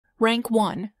Rank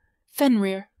 1.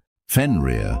 Fenrir.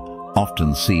 Fenrir,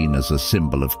 often seen as a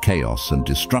symbol of chaos and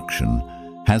destruction,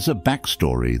 has a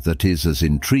backstory that is as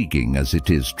intriguing as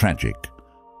it is tragic.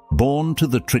 Born to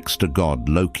the trickster god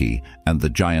Loki and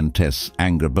the giantess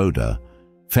Angerboda,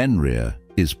 Fenrir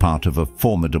is part of a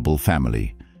formidable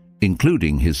family,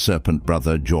 including his serpent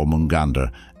brother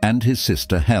Jormungandr and his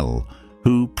sister Hel,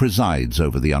 who presides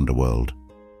over the underworld.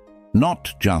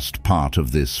 Not just part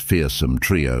of this fearsome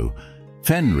trio,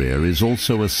 Fenrir is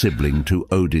also a sibling to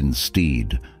Odin's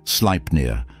steed,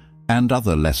 Sleipnir, and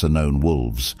other lesser-known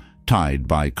wolves, tied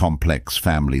by complex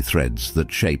family threads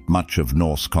that shape much of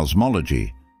Norse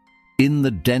cosmology. In the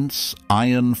dense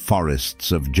iron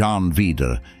forests of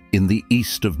Jarnvidr in the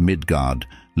east of Midgard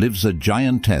lives a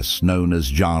giantess known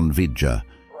as Jarnvidja.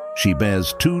 She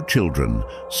bears 2 children,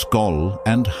 Skoll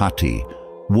and Hati,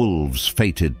 wolves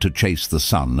fated to chase the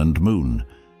sun and moon.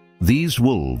 These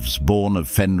wolves, born of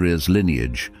Fenrir's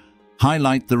lineage,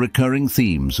 highlight the recurring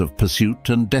themes of pursuit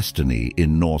and destiny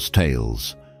in Norse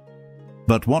tales.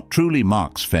 But what truly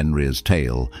marks Fenrir's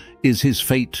tale is his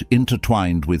fate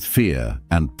intertwined with fear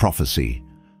and prophecy.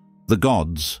 The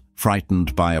gods,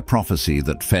 frightened by a prophecy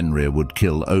that Fenrir would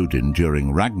kill Odin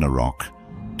during Ragnarok,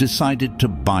 decided to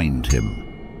bind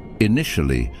him.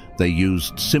 Initially, they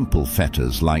used simple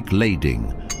fetters like lading,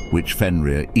 which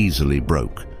Fenrir easily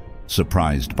broke.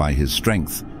 Surprised by his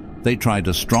strength, they tried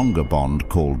a stronger bond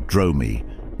called dromi,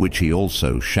 which he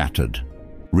also shattered.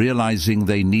 Realizing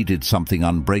they needed something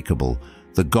unbreakable,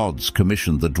 the gods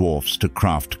commissioned the dwarfs to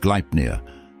craft Gleipnir,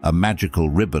 a magical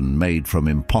ribbon made from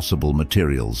impossible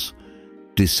materials.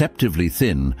 Deceptively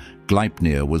thin,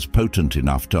 Gleipnir was potent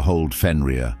enough to hold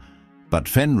Fenrir. But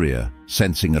Fenrir,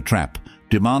 sensing a trap,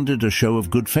 demanded a show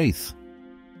of good faith.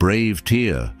 Brave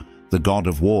Tyr, the god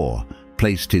of war,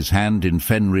 placed his hand in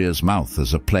Fenrir's mouth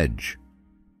as a pledge.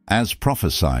 As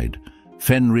prophesied,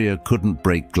 Fenrir couldn't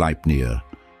break Gleipnir.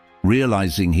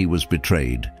 Realizing he was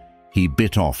betrayed, he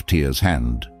bit off Tyr's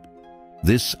hand.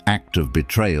 This act of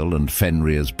betrayal and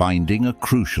Fenrir's binding are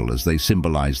crucial as they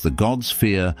symbolize the gods'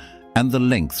 fear and the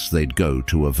lengths they'd go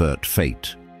to avert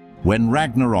fate. When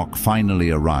Ragnarok finally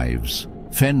arrives,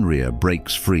 Fenrir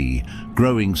breaks free,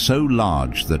 growing so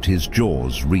large that his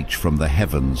jaws reach from the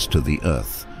heavens to the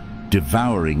earth,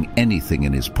 devouring anything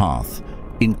in his path,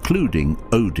 including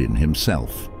Odin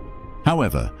himself.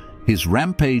 However, his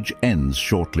rampage ends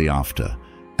shortly after,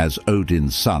 as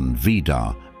Odin's son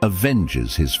Vidar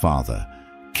avenges his father,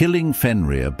 killing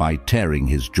Fenrir by tearing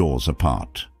his jaws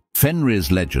apart.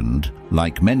 Fenrir's legend,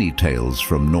 like many tales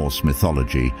from Norse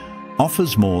mythology,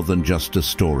 offers more than just a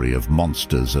story of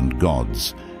monsters and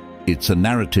gods. It's a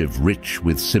narrative rich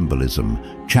with symbolism,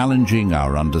 challenging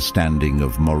our understanding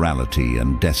of morality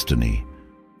and destiny.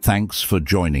 Thanks for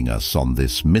joining us on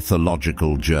this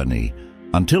mythological journey.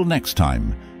 Until next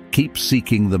time, keep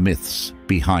seeking the myths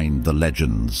behind the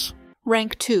legends.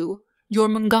 Rank 2.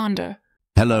 Jormungandr.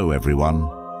 Hello everyone.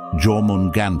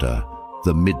 Jormungandr,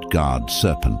 the Midgard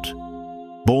serpent.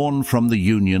 Born from the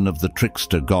union of the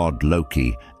trickster god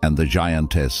Loki and the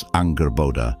giantess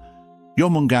Angerboda,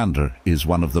 Jormungandr is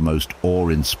one of the most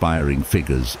awe-inspiring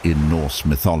figures in Norse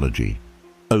mythology.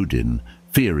 Odin,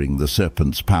 fearing the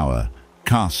serpent's power,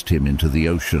 cast him into the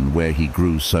ocean where he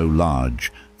grew so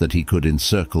large that he could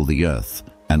encircle the earth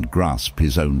and grasp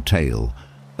his own tail,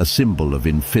 a symbol of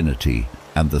infinity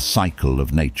and the cycle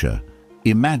of nature.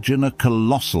 Imagine a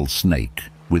colossal snake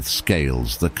with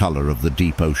scales the color of the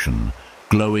deep ocean,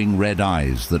 glowing red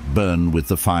eyes that burn with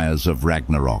the fires of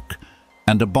Ragnarok,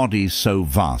 and a body so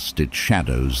vast it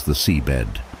shadows the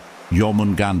seabed.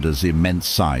 Jormungandr's immense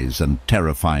size and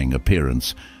terrifying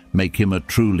appearance make him a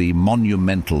truly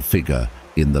monumental figure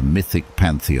in the mythic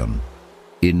pantheon.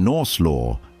 In Norse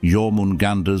lore,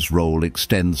 Jormungandr's role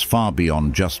extends far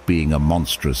beyond just being a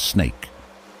monstrous snake.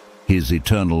 His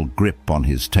eternal grip on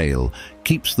his tail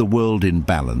keeps the world in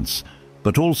balance,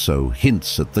 but also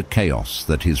hints at the chaos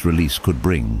that his release could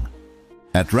bring.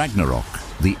 At Ragnarok,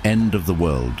 the end of the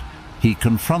world, he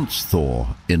confronts Thor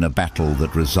in a battle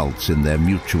that results in their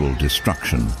mutual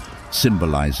destruction,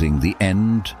 symbolizing the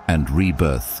end and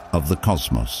rebirth of the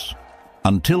cosmos.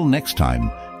 Until next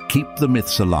time, keep the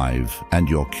myths alive and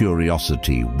your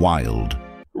curiosity wild.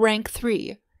 Rank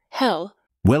 3. Hel.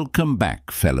 Welcome back,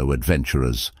 fellow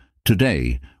adventurers.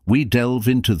 Today, we delve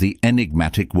into the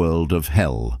enigmatic world of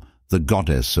Hel, the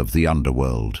goddess of the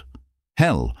underworld.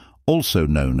 Hel, also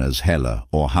known as Hela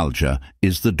or Halja,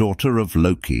 is the daughter of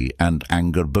Loki and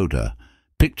Angerboda.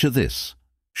 Picture this: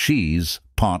 she's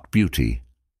part beauty,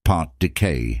 part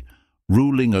decay,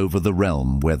 ruling over the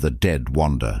realm where the dead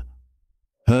wander.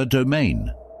 Her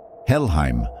domain,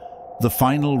 Helheim, the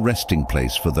final resting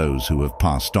place for those who have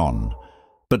passed on.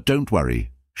 But don't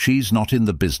worry, she's not in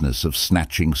the business of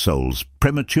snatching souls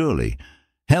prematurely.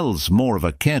 Hell's more of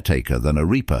a caretaker than a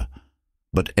reaper.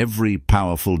 But every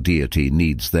powerful deity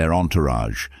needs their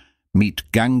entourage. Meet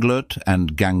Ganglurt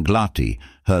and Ganglati,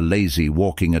 her lazy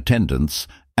walking attendants,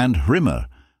 and Hrimmer,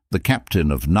 the captain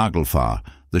of Naglfar,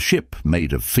 the ship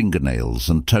made of fingernails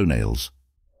and toenails.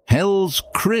 Hell's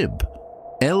crib,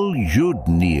 El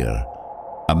Yudnir,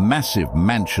 a massive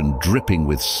mansion dripping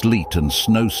with sleet and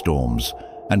snowstorms,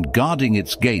 and guarding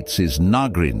its gates is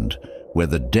Nagrind, where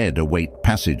the dead await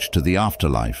passage to the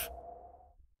afterlife.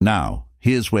 Now,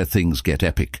 here's where things get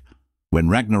epic. When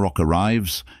Ragnarok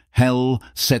arrives, Hel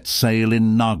sets sail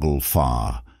in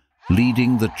Naglfar,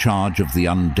 leading the charge of the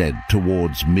undead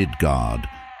towards Midgard,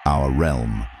 our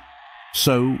realm.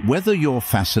 So, whether you're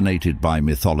fascinated by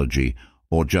mythology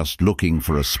or just looking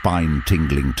for a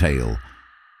spine-tingling tale,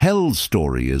 Hel's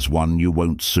story is one you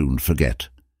won't soon forget.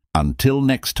 Until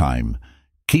next time,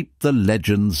 keep the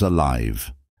legends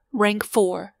alive. Rank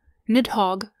 4.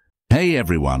 Nidhogg. Hey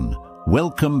everyone,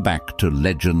 welcome back to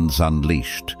Legends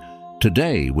Unleashed.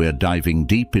 Today we're diving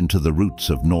deep into the roots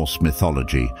of Norse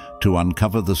mythology to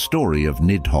uncover the story of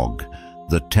Nidhogg,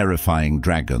 the terrifying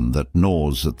dragon that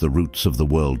gnaws at the roots of the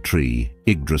world tree,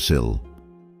 Yggdrasil.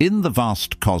 In the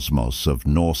vast cosmos of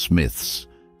Norse myths,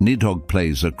 Nidhogg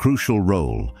plays a crucial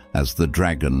role as the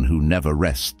dragon who never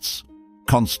rests,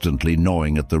 constantly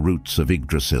gnawing at the roots of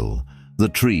Yggdrasil, the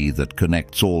tree that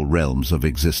connects all realms of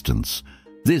existence.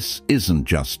 This isn't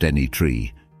just any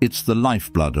tree, it's the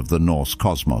lifeblood of the Norse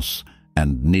cosmos,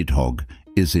 and Nidhogg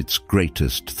is its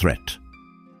greatest threat.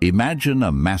 Imagine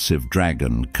a massive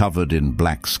dragon covered in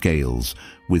black scales,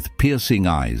 with piercing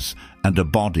eyes and a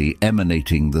body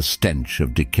emanating the stench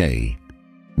of decay.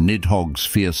 Nidhogg's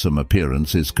fearsome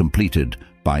appearance is completed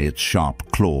by its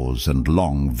sharp claws and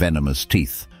long venomous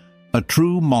teeth, a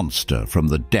true monster from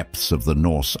the depths of the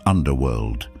Norse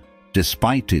underworld.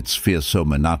 Despite its fearsome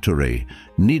nature,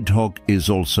 Nidhogg is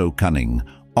also cunning,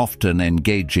 often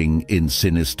engaging in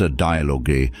sinister dialogue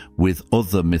with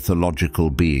other mythological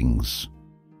beings.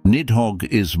 Nidhogg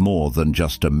is more than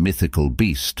just a mythical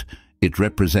beast. It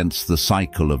represents the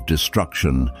cycle of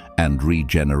destruction and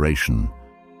regeneration.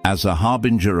 As a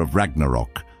harbinger of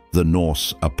Ragnarok, the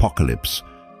Norse apocalypse,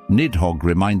 Nidhogg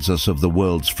reminds us of the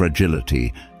world's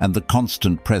fragility and the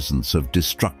constant presence of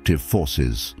destructive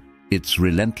forces. Its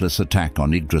relentless attack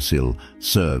on Yggdrasil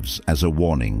serves as a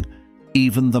warning.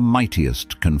 Even the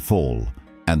mightiest can fall,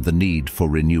 and the need for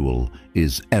renewal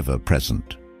is ever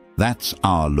present. That's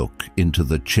our look into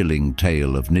the chilling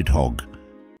tale of Nidhogg,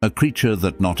 a creature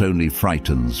that not only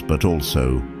frightens but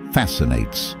also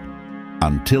fascinates.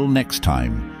 Until next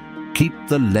time, keep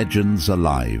the legends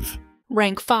alive.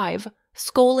 Rank 5.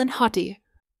 Skoll and Hati.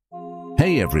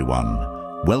 Hey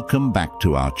everyone, welcome back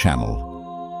to our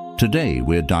channel. Today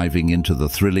we're diving into the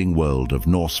thrilling world of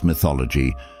Norse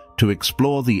mythology to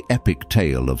explore the epic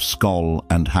tale of Skoll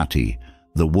and Hati,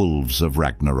 the wolves of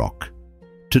Ragnarok.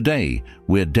 Today,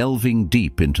 we're delving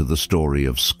deep into the story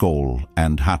of Skoll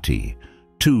and Hati,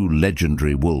 two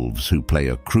legendary wolves who play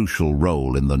a crucial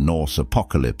role in the Norse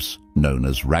apocalypse known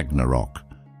as Ragnarok.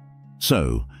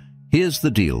 So, here's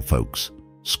the deal, folks.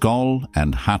 Skoll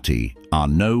and Hati are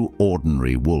no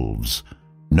ordinary wolves.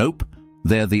 Nope,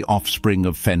 they're the offspring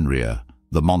of Fenrir,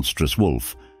 the monstrous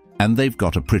wolf, and they've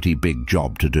got a pretty big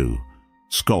job to do.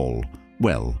 Skoll,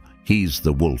 well, he's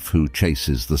the wolf who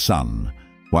chases the sun,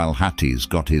 while Hati's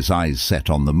got his eyes set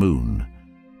on the moon.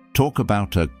 Talk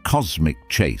about a cosmic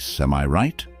chase, am I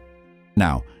right?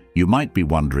 Now, you might be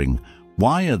wondering,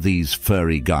 why are these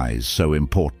furry guys so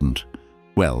important?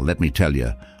 Well, let me tell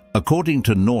you, according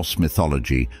to Norse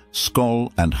mythology,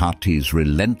 Skoll and Hati's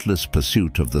relentless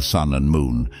pursuit of the sun and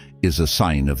moon is a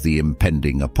sign of the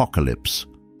impending apocalypse,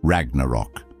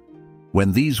 Ragnarok.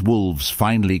 When these wolves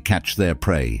finally catch their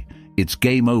prey, it's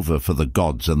game over for the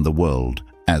gods and the world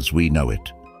as we know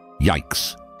it.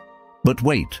 Yikes! But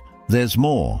wait, there's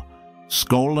more.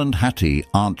 Skoll and Hati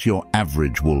aren't your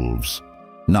average wolves.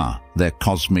 Nah, they're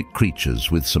cosmic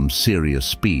creatures with some serious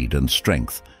speed and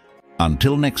strength.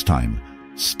 Until next time,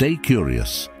 stay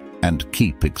curious and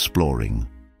keep exploring.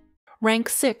 Rank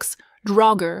 6.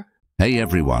 Draugr. Hey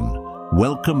everyone,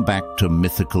 welcome back to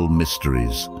Mythical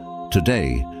Mysteries.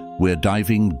 Today, we're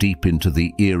diving deep into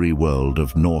the eerie world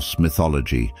of Norse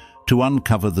mythology to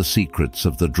uncover the secrets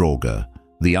of the Draugr,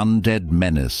 the undead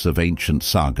menace of ancient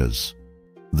sagas.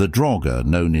 The Draugr,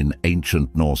 known in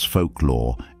ancient Norse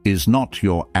folklore, is not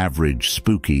your average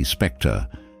spooky spectre.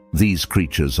 These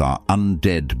creatures are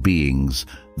undead beings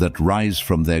that rise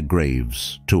from their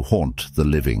graves to haunt the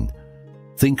living.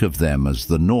 Think of them as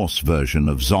the Norse version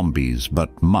of zombies,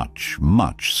 but much,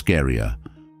 much scarier.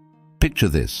 Picture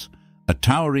this, a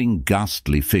towering,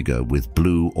 ghastly figure with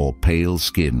blue or pale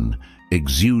skin,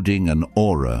 exuding an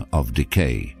aura of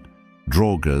decay.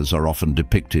 Draugrs are often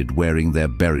depicted wearing their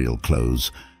burial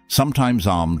clothes, sometimes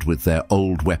armed with their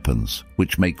old weapons,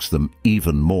 which makes them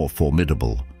even more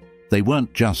formidable. They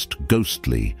weren't just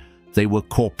ghostly, they were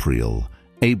corporeal,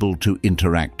 able to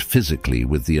interact physically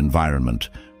with the environment,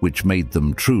 which made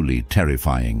them truly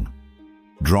terrifying.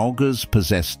 Draugrs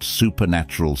possessed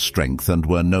supernatural strength and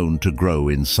were known to grow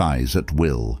in size at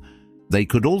will. They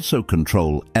could also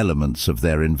control elements of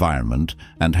their environment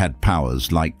and had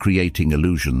powers like creating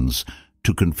illusions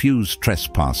to confuse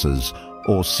trespassers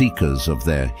or seekers of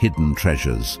their hidden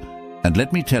treasures. And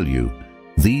let me tell you,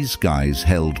 these guys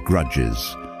held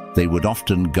grudges. They would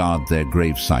often guard their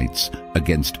grave sites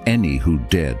against any who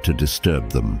dared to disturb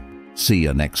them. See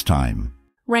you next time.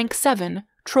 Rank 7,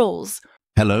 Trolls.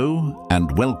 Hello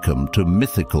and welcome to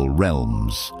Mythical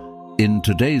Realms. In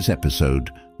today's episode,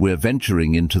 we're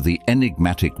venturing into the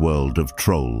enigmatic world of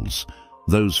trolls,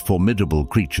 those formidable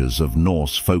creatures of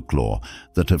Norse folklore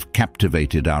that have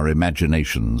captivated our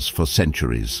imaginations for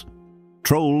centuries.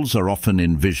 Trolls are often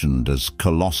envisioned as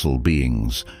colossal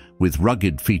beings, with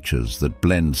rugged features that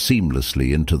blend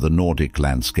seamlessly into the Nordic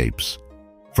landscapes.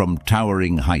 From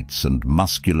towering heights and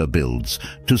muscular builds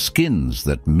to skins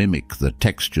that mimic the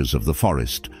textures of the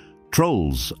forest,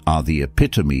 trolls are the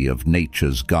epitome of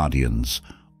nature's guardians,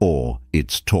 or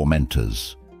its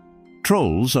tormentors.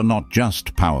 Trolls are not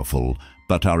just powerful,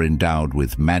 but are endowed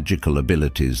with magical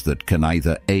abilities that can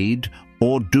either aid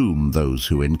or doom those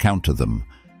who encounter them.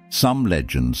 Some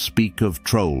legends speak of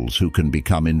trolls who can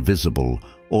become invisible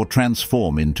or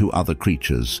transform into other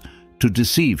creatures to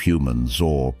deceive humans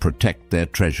or protect their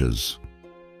treasures.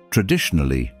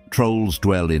 Traditionally, trolls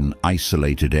dwell in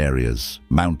isolated areas,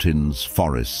 mountains,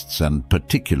 forests, and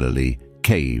particularly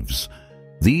caves.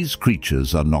 These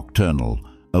creatures are nocturnal,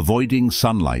 avoiding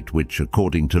sunlight which,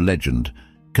 according to legend,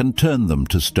 can turn them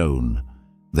to stone.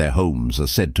 Their homes are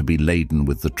said to be laden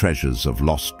with the treasures of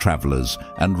lost travelers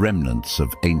and remnants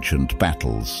of ancient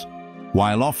battles.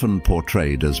 While often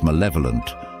portrayed as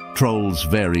malevolent, trolls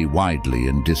vary widely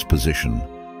in disposition.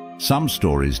 Some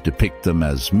stories depict them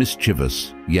as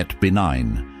mischievous yet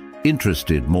benign,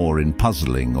 interested more in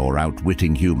puzzling or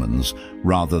outwitting humans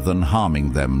rather than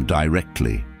harming them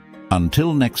directly.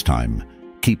 Until next time,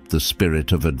 keep the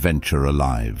spirit of adventure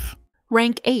alive.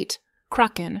 Rank 8,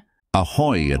 Kraken.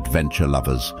 Ahoy, adventure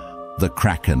lovers, the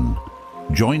Kraken.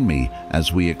 Join me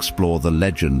as we explore the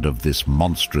legend of this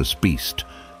monstrous beast,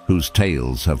 whose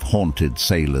tales have haunted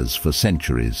sailors for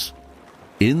centuries.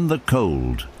 In the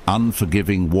cold,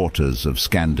 unforgiving waters of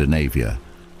Scandinavia,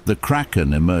 the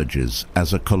Kraken emerges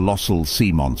as a colossal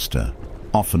sea monster,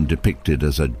 often depicted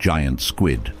as a giant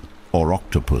squid or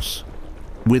octopus.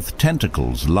 With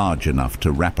tentacles large enough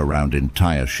to wrap around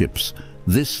entire ships,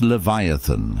 this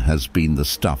leviathan has been the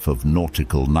stuff of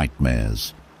nautical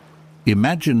nightmares.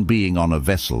 Imagine being on a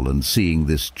vessel and seeing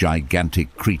this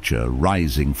gigantic creature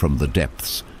rising from the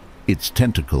depths, its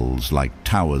tentacles like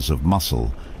towers of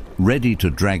muscle, ready to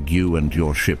drag you and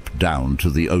your ship down to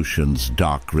the ocean's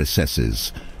dark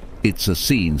recesses. It's a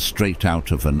scene straight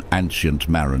out of an ancient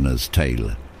mariner's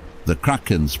tale. The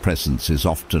Kraken's presence is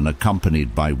often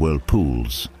accompanied by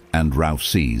whirlpools and rough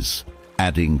seas,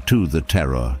 adding to the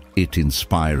terror it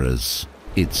inspires.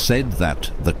 It's said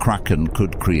that the Kraken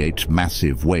could create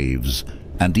massive waves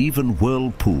and even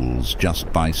whirlpools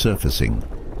just by surfacing.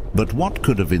 But what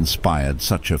could have inspired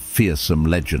such a fearsome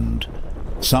legend?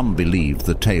 Some believe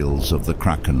the tales of the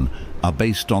Kraken are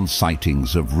based on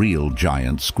sightings of real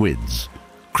giant squids,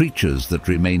 creatures that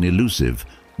remain elusive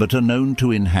but are known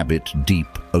to inhabit deep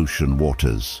ocean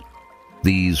waters.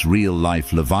 These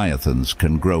real-life leviathans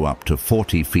can grow up to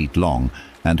 40 feet long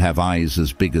and have eyes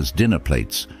as big as dinner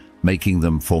plates, making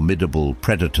them formidable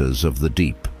predators of the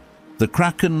deep. The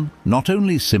Kraken not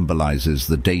only symbolizes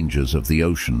the dangers of the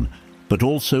ocean, but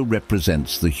also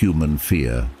represents the human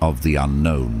fear of the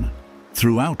unknown.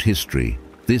 Throughout history,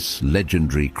 this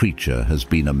legendary creature has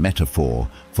been a metaphor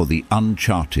for the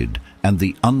uncharted and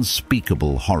the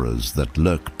unspeakable horrors that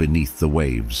lurk beneath the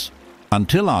waves.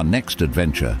 Until our next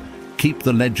adventure, keep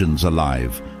the legends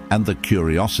alive and the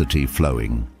curiosity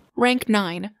flowing. Rank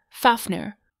 9,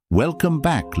 Fafnir. Welcome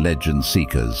back, legend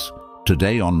seekers.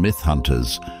 Today on Myth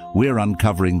Hunters, we're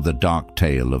uncovering the dark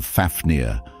tale of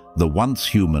Fafnir, the once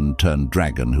human turned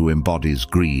dragon who embodies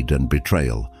greed and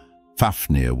betrayal.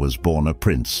 Fafnir was born a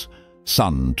prince,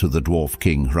 son to the dwarf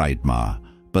king Hreidmar,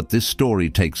 but this story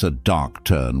takes a dark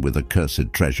turn with a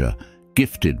cursed treasure,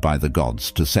 gifted by the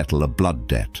gods to settle a blood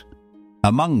debt.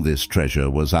 Among this treasure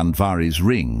was Andvari's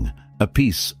ring, a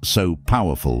piece so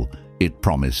powerful It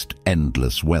promised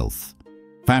endless wealth.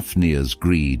 Fafnir's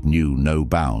greed knew no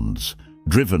bounds.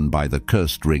 Driven by the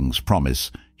cursed ring's promise,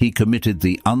 he committed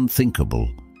the unthinkable,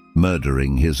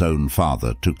 murdering his own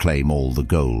father to claim all the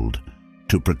gold.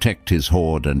 To protect his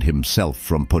hoard and himself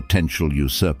from potential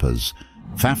usurpers,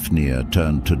 Fafnir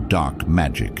turned to dark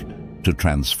magic to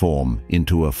transform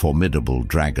into a formidable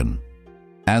dragon.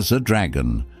 As a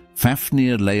dragon,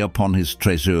 Fafnir lay upon his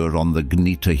treasure on the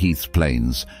Gnita Heath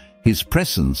plains, his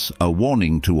presence a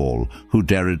warning to all who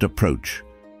dared approach.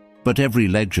 But every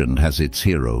legend has its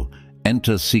hero.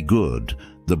 Enter Sigurd,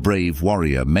 the brave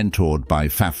warrior mentored by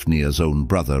Fafnir's own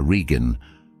brother Regin,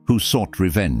 who sought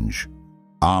revenge.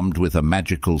 Armed with a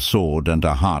magical sword and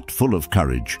a heart full of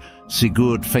courage,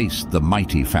 Sigurd faced the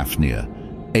mighty Fafnir,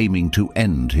 aiming to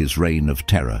end his reign of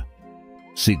terror.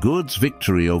 Sigurd's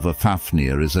victory over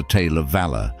Fafnir is a tale of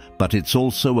valor, but it's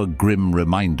also a grim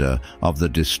reminder of the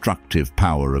destructive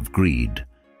power of greed.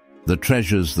 The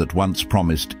treasures that once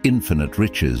promised infinite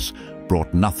riches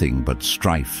brought nothing but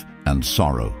strife and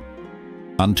sorrow.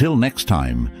 Until next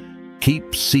time,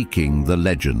 keep seeking the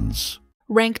legends.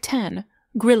 Rank 10.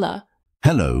 Grilla.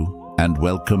 Hello, and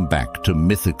welcome back to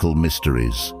Mythical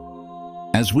Mysteries.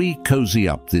 As we cozy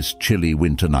up this chilly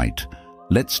winter night,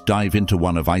 let's dive into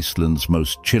one of Iceland's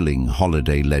most chilling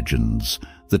holiday legends,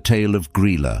 the tale of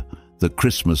Grilla, the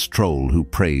Christmas troll who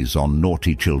preys on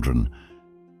naughty children.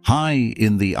 High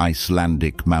in the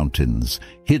Icelandic mountains,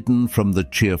 hidden from the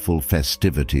cheerful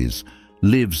festivities,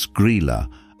 lives Grilla,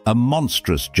 a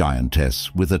monstrous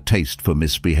giantess with a taste for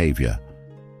misbehavior.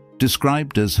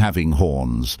 Described as having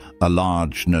horns, a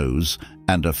large nose,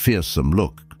 and a fearsome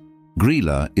look,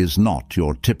 Grilla is not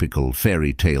your typical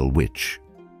fairy tale witch.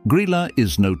 Grilla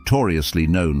is notoriously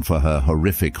known for her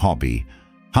horrific hobby,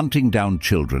 hunting down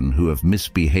children who have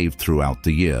misbehaved throughout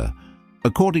the year.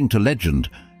 According to legend,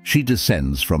 she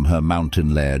descends from her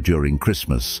mountain lair during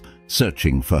Christmas,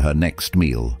 searching for her next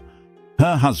meal.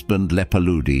 Her husband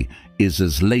Lepaludi is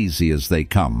as lazy as they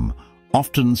come,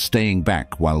 often staying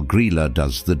back while Grilla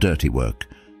does the dirty work.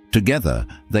 Together,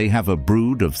 they have a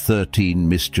brood of 13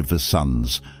 mischievous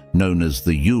sons, known as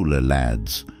the Yule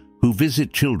lads, who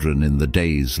visit children in the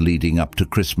days leading up to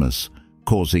Christmas,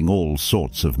 causing all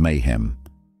sorts of mayhem.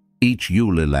 Each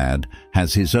Yule lad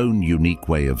has his own unique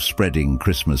way of spreading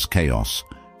Christmas chaos,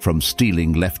 from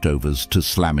stealing leftovers to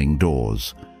slamming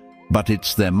doors. But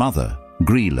it's their mother,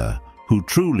 Grilla, who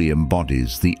truly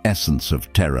embodies the essence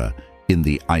of terror in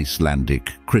the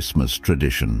Icelandic Christmas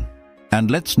tradition. And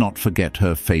let's not forget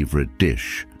her favorite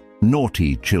dish,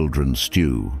 naughty children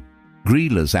stew.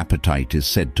 Grilla's appetite is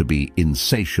said to be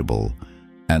insatiable,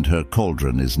 and her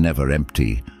cauldron is never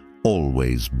empty,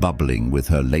 always bubbling with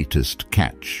her latest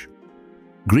catch.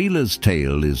 Grilla's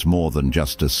tale is more than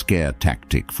just a scare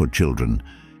tactic for children.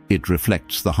 It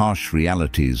reflects the harsh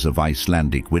realities of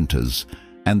Icelandic winters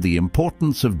and the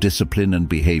importance of discipline and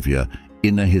behavior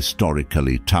in a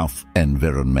historically tough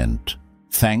environment.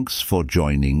 Thanks for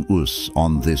joining us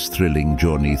on this thrilling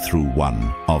journey through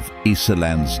one of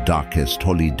Iceland's darkest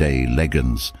holiday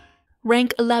legends.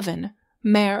 Rank 11.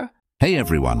 Mare. Hey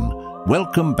everyone,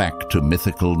 welcome back to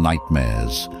Mythical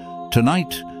Nightmares.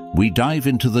 Tonight, we dive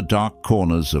into the dark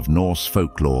corners of Norse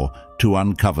folklore to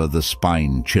uncover the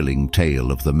spine-chilling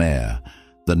tale of the mare,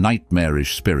 the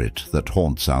nightmarish spirit that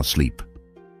haunts our sleep.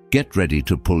 Get ready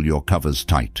to pull your covers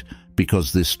tight,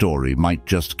 because this story might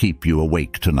just keep you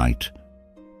awake tonight.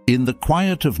 In the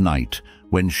quiet of night,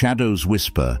 when shadows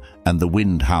whisper and the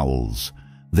wind howls,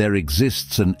 there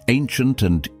exists an ancient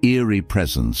and eerie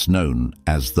presence known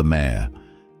as the mare.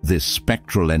 This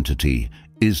spectral entity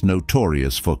is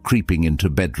notorious for creeping into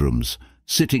bedrooms,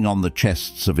 sitting on the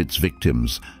chests of its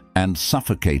victims, and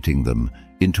suffocating them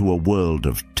into a world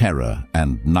of terror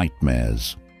and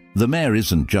nightmares. The mare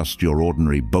isn't just your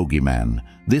ordinary bogeyman.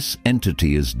 This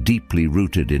entity is deeply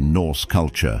rooted in Norse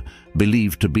culture,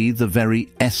 believed to be the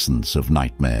very essence of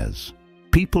nightmares.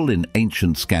 People in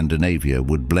ancient Scandinavia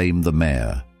would blame the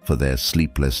mare for their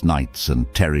sleepless nights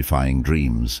and terrifying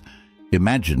dreams,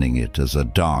 imagining it as a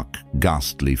dark,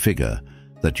 ghastly figure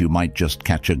that you might just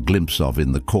catch a glimpse of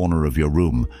in the corner of your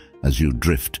room as you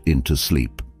drift into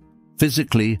sleep.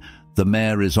 Physically, the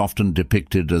mare is often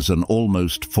depicted as an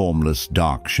almost formless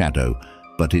dark shadow,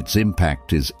 but its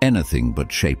impact is anything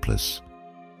but shapeless.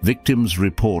 Victims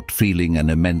report feeling an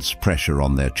immense pressure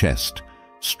on their chest,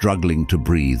 struggling to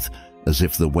breathe as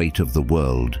if the weight of the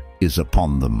world is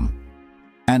upon them.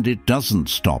 And it doesn't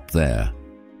stop there.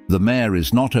 The mare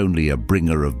is not only a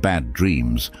bringer of bad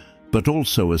dreams, but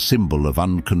also a symbol of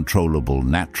uncontrollable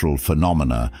natural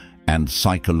phenomena and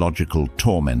psychological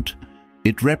torment.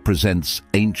 It represents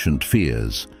ancient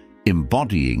fears,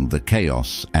 embodying the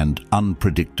chaos and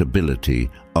unpredictability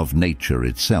of nature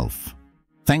itself.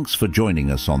 Thanks for joining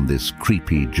us on this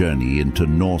creepy journey into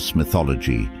Norse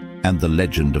mythology and the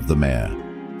legend of the mare.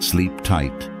 Sleep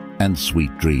tight and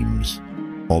sweet dreams.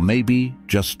 Or maybe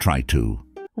just try to.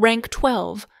 Rank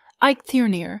 12,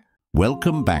 Eikthrunir.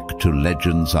 Welcome back to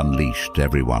Legends Unleashed,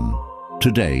 everyone.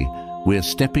 Today, we're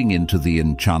stepping into the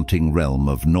enchanting realm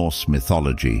of Norse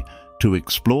mythology to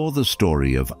explore the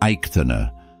story of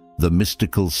Eikthrunir, the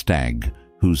mystical stag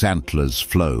whose antlers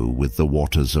flow with the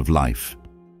waters of life.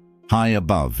 High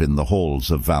above in the halls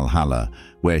of Valhalla,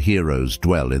 where heroes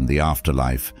dwell in the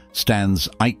afterlife, stands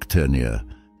Eikthrunir,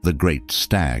 the great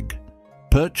stag.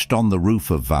 Perched on the roof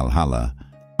of Valhalla,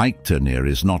 Eikthrunir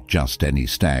is not just any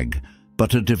stag,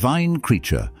 but a divine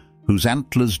creature whose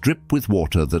antlers drip with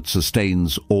water that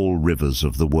sustains all rivers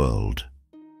of the world.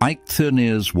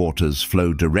 Eikthrunir's waters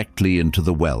flow directly into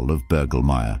the well of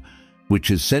Bergelmir,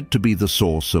 which is said to be the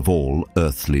source of all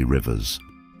earthly rivers.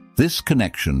 This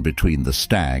connection between the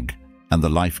stag and the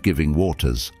life-giving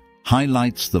waters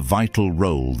highlights the vital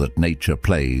role that nature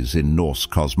plays in Norse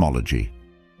cosmology.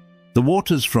 The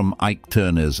waters from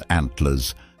Eikthrunir's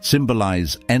antlers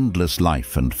symbolize endless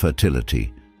life and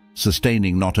fertility,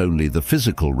 sustaining not only the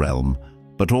physical realm,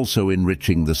 but also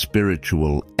enriching the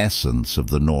spiritual essence of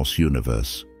the Norse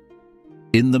universe.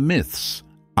 In the myths,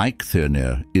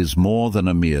 Eikthrunir is more than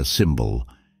a mere symbol.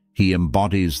 He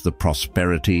embodies the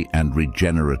prosperity and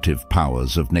regenerative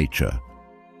powers of nature.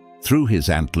 Through his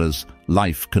antlers,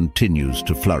 life continues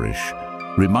to flourish,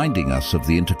 reminding us of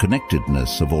the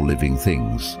interconnectedness of all living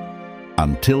things.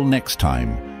 Until next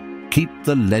time, keep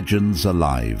the legends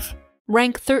alive.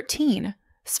 Rank 13,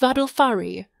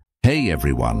 Svadilfari. Hey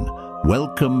everyone,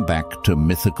 welcome back to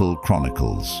Mythical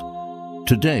Chronicles.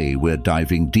 Today we're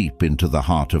diving deep into the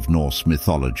heart of Norse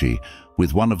mythology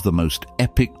with one of the most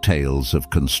epic tales of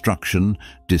construction,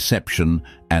 deception,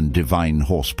 and divine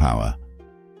horsepower.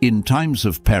 In times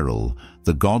of peril,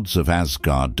 the gods of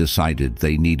Asgard decided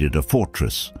they needed a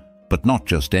fortress, but not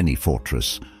just any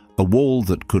fortress, a wall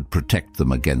that could protect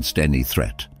them against any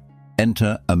threat.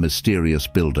 Enter a mysterious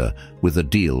builder with a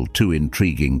deal too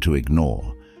intriguing to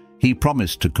ignore. He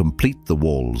promised to complete the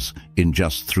walls in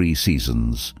just 3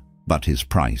 seasons, but his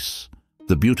price: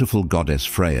 the beautiful goddess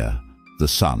Freya, the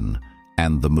sun,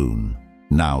 and the moon.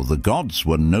 Now the gods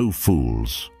were no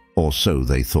fools, or so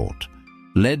they thought.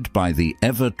 Led by the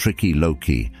ever-tricky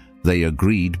Loki, they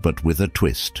agreed, but with a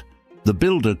twist. The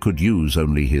builder could use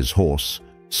only his horse,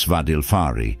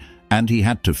 Svadilfari, and he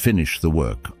had to finish the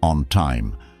work on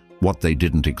time. What they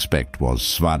didn't expect was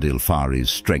Svadilfari's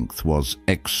strength was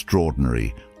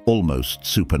extraordinary, almost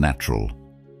supernatural.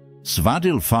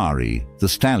 Svadilfari, the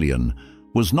stallion,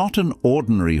 was not an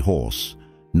ordinary horse.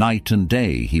 Night and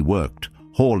day he worked,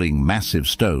 hauling massive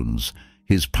stones,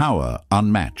 his power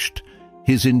unmatched,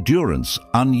 his endurance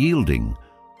unyielding.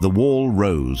 The wall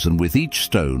rose, and with each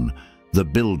stone, the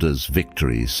builder's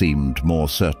victory seemed more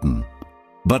certain.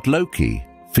 But Loki,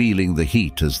 feeling the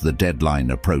heat as the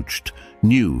deadline approached,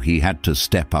 knew he had to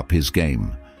step up his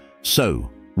game.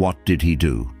 So, what did he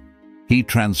do? He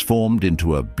transformed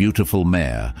into a beautiful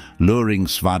mare, luring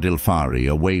Svadilfari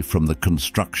away from the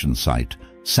construction site,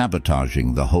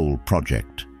 sabotaging the whole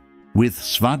project. With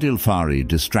Svadilfari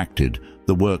distracted,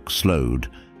 the work slowed,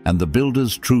 and the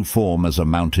builder's true form as a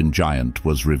mountain giant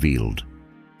was revealed.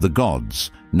 The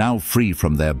gods, now free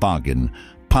from their bargain,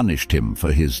 punished him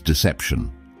for his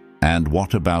deception. And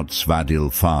what about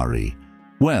Svadilfari?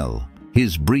 Well,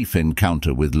 his brief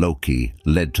encounter with Loki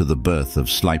led to the birth of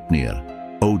Sleipnir,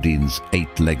 Odin's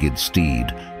 8-legged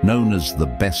steed, known as the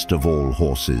best of all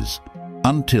horses.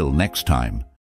 Until next time.